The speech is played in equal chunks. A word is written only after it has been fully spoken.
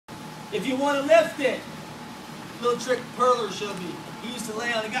If you want to lift it, little trick Perler showed me. He used to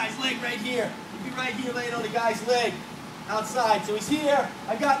lay on the guy's leg right here. He'd be right here laying on the guy's leg outside. So he's here,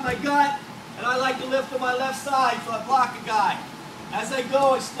 I got my gut, and I like to lift on my left side so I block a guy. As I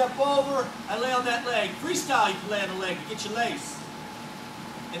go, I step over, I lay on that leg. Freestyle, you can lay on the leg to get your lace.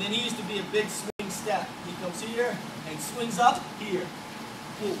 And then he used to be a big swing step. He comes here and swings up here.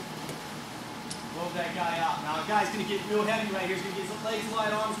 Ooh. Move that guy out. Now the guy's going to get real heavy right here. He's going to get his legs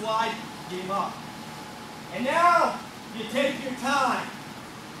wide, arms wide, get him up. And now, you take your time.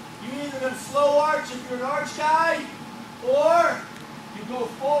 You're either going to slow arch if you're an arch guy, or you go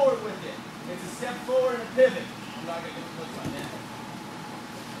forward with it. It's a step forward and a pivot. I'm not going to get the flips on that.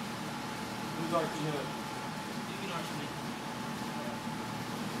 Who's arching who? You can arch me.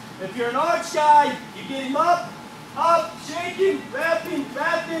 If you're an arch guy, you get him up, shake him, wrap him.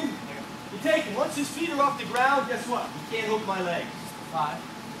 You take him. Once his feet are off the ground, guess what? You can't hook my leg.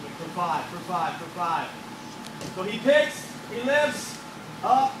 For five. So he picks, he lifts,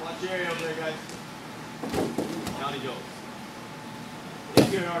 up. Watch your area over there, guys. Down he goes.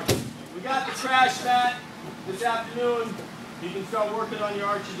 If you're an archer. We got the trash mat this afternoon. You can start working on your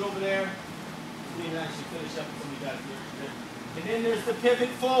arches over there. You can actually finish up with some of you guys here. And then there's the pivot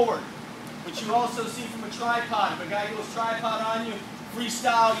forward, which you also see from a tripod. If a guy goes tripod on you,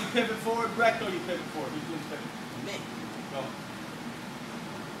 freestyle, you pivot forward. Recto, you pivot forward. Who's doing pivot? Me. Go.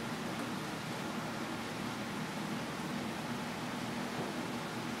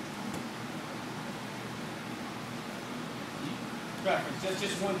 Preference. That's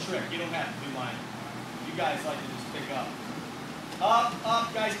just one trick. You don't have to do mine. You guys like to just pick up.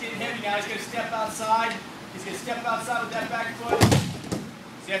 Up. Guys getting heavy now. He's going to step outside. He's going to step outside with that back foot.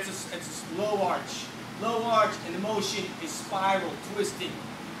 See, that's a low arch. Low arch, and the motion is spiral, twisting.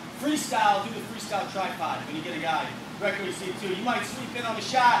 Freestyle, do the freestyle tripod when you get a guy. Record you see it too. You might sweep in on a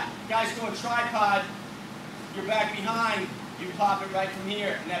shot. Guys going tripod. You're back behind. You pop it right from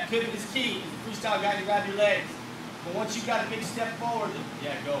here. And that pivot is key. The freestyle guy to grab your legs. But once you've got a big step forward,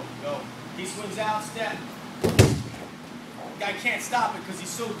 yeah, go. He swings out, step. The guy can't stop it because he's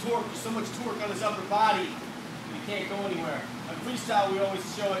so torqued. There's so much torque on his upper body. He can't go anywhere. On freestyle, we always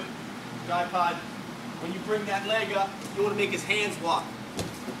show it. Tripod. When you bring that leg up, you want to make his hands walk.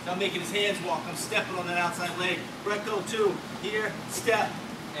 So I'm making his hands walk. I'm stepping on that outside leg. Recto too. Here, step.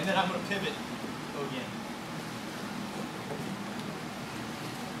 And then I'm going to pivot. Go again.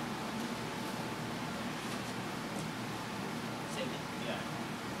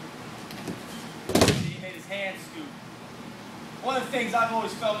 Hand scoop. One of the things I've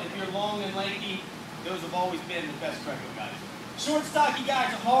always felt, if you're long and lanky, those have always been the best Greco guys. Short, stocky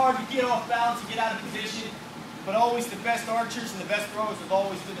guys are hard to get off balance and get out of position, but always the best archers and the best throwers have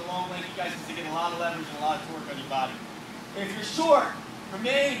always been the long, lanky guys because they get a lot of leverage and a lot of torque on your body. If you're short, for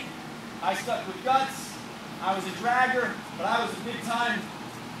me, I stuck with guts. I was a dragger, but I was a big-time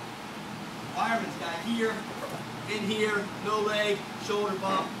fireman's guy here, in here, no leg, shoulder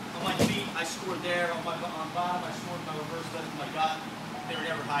bump. On my feet, I scored there. On bottom, I scored my reverse left with my gut. They were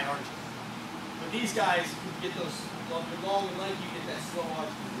never high arches. But these guys, you get those long and lanky, you get that slow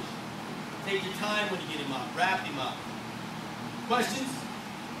arch position. Take your time when you get him up. Wrap him up. Questions?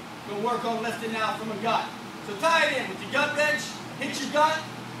 Go work on lifting now from a gut. So tie it in with your gut wrench. Hit your gut.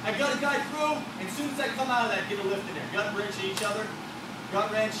 I gut a guy through. And as soon as I come out of that, get a lift in there. Gut wrench at each other. Gut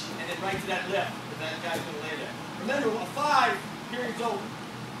wrench, and then right to that lift. Because that guy's going to lay there. Remember, a 5, period's over.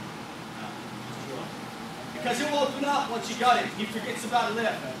 Because he'll open up once you gut him. He forgets about a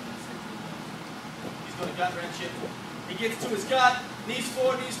lift. He's going to gut wrench it. He gets to his gut, knees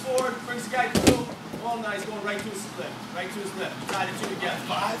forward, brings the guy through. Oh, no, he's going right to his lift. Right to his lift. You tied the two together. 5?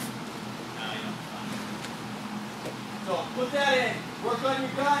 No, you don't. 5. So put that in. Work on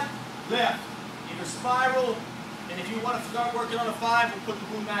your gut, lift. Either spiral, and if you want to start working on a 5, we'll put the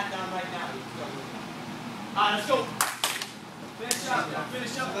blue mat down right now. All right, let's go. Finish up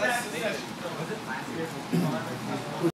with that session.